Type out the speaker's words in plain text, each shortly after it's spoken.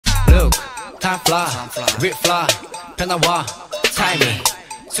Time fly, rip fly, 변화와 timing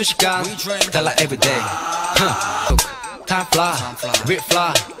수시간 달라 everyday. Time fly, rip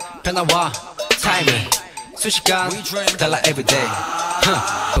fly, 변화와 timing 수시간 달라 everyday.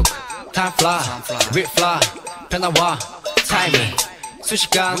 Time fly, rip fly, 변화와 timing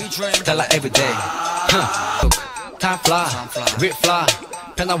수시간 달라 everyday. Time fly, rip fly,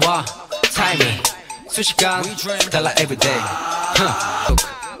 변화와 timing 수시간 달라 everyday.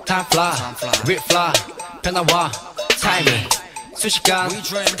 Time fly, rip fly, 변화와 timing 수시간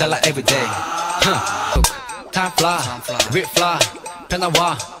달라 everyday. Time fly, rip fly,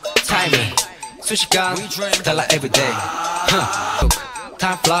 변화와 timing 수시간 달라 everyday.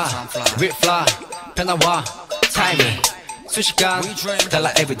 Time fly, rip fly, 변화와 timing 수시간 달라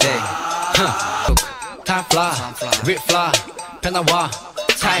everyday. Time fly, rip fly, 변화와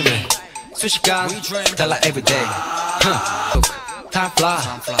timing 수시간 달라 everyday. Time fly,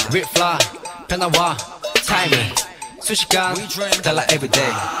 rip fly, 변화와 timing 수시간 달라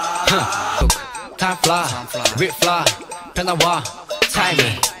everyday. Time fly, rip fly, 변화와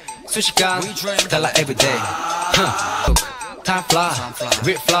timing 수시간 달라 everyday. Time fly,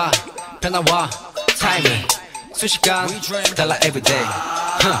 rip fly, 변화와 timing 수시간 달라 everyday.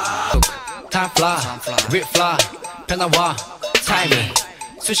 Time fly, rip fly, 변화와 timing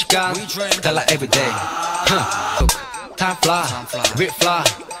수시간 달라 everyday. Time fly, rip fly,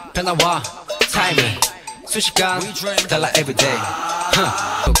 변화와 timing 수시간 달라 everyday.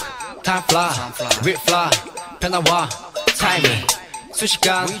 Time fly, rip fly, 변화와 timing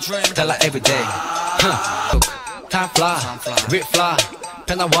수시간 달라 everyday. Time fly, rip fly,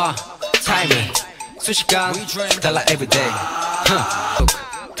 변화와 timing 수시간 달라 everyday.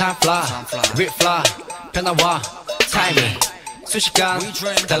 Time fly, rip fly, 변화와 timing 수시간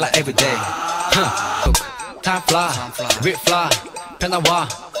달라 everyday. Time fly, rip fly, 변화와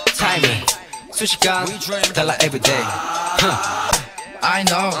timing 수시간 달라 everyday. I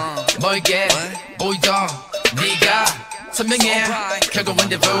know 멀게 보이던 네가 선명해 결국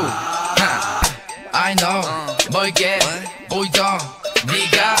rendezvous. I know 멀게 보이던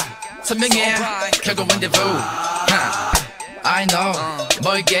네가 선명해 결국 rendezvous. I know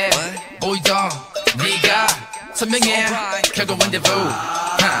멀게 보이던 네가 선명해 결국 rendezvous.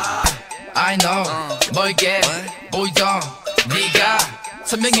 I know 멀게 보이던 네가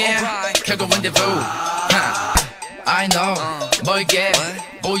선명해 결국 rendezvous. I know 멀게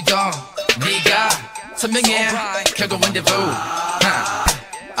보이던 네가 선명해 결국 rendezvous.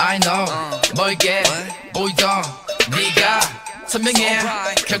 I know 멀게 보이던 네가 선명해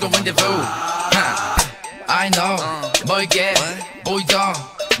결국 rendezvous. I know 멀게 보이던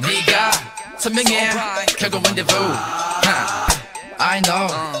네가 선명해 결국 rendezvous. I know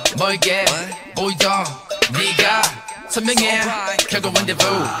멀게 보이던 네가 선명해 결국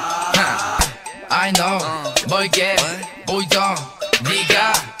rendezvous. I know 멀게 보이던 네가 선명해 결국 rendezvous. I know 멀게 보이던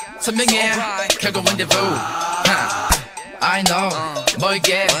네가 선명해 결국 rendezvous. I know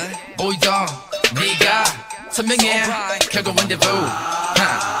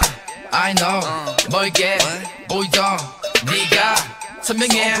멀게 보이던 네가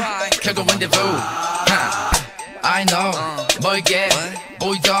선명해 결국 rendezvous. I know 멀게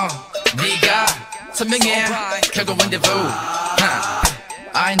보이던 네가 선명해 결국 rendezvous.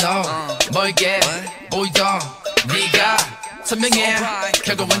 I know 멀게 보이던 네가 선명해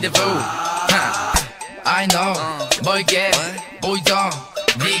결국 rendezvous. I know 멀게 보이던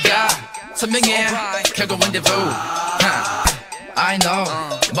네가 선명해 결국 rendezvous. I know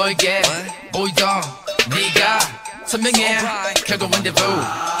멀게 보이던 네가 선명해 결국 rendezvous.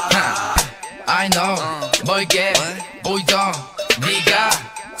 I know 멀게 보이던 네가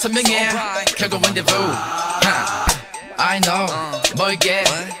선명해 결국 rendezvous. I know 멀게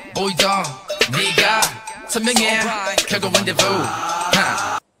보이던 네가 선명해 결국 rendezvous.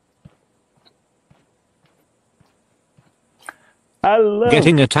 Hello.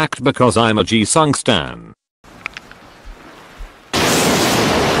 Getting attacked because I'm a Jisung stan.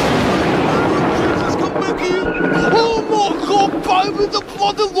 Oh my god, baby, the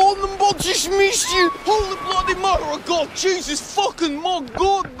bloody London bodies missed you! Holy bloody mother of God, Jesus fucking my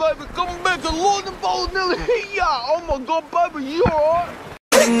god, baby, come back, the London ball nearly hit ya! Oh my god, baby, you alright?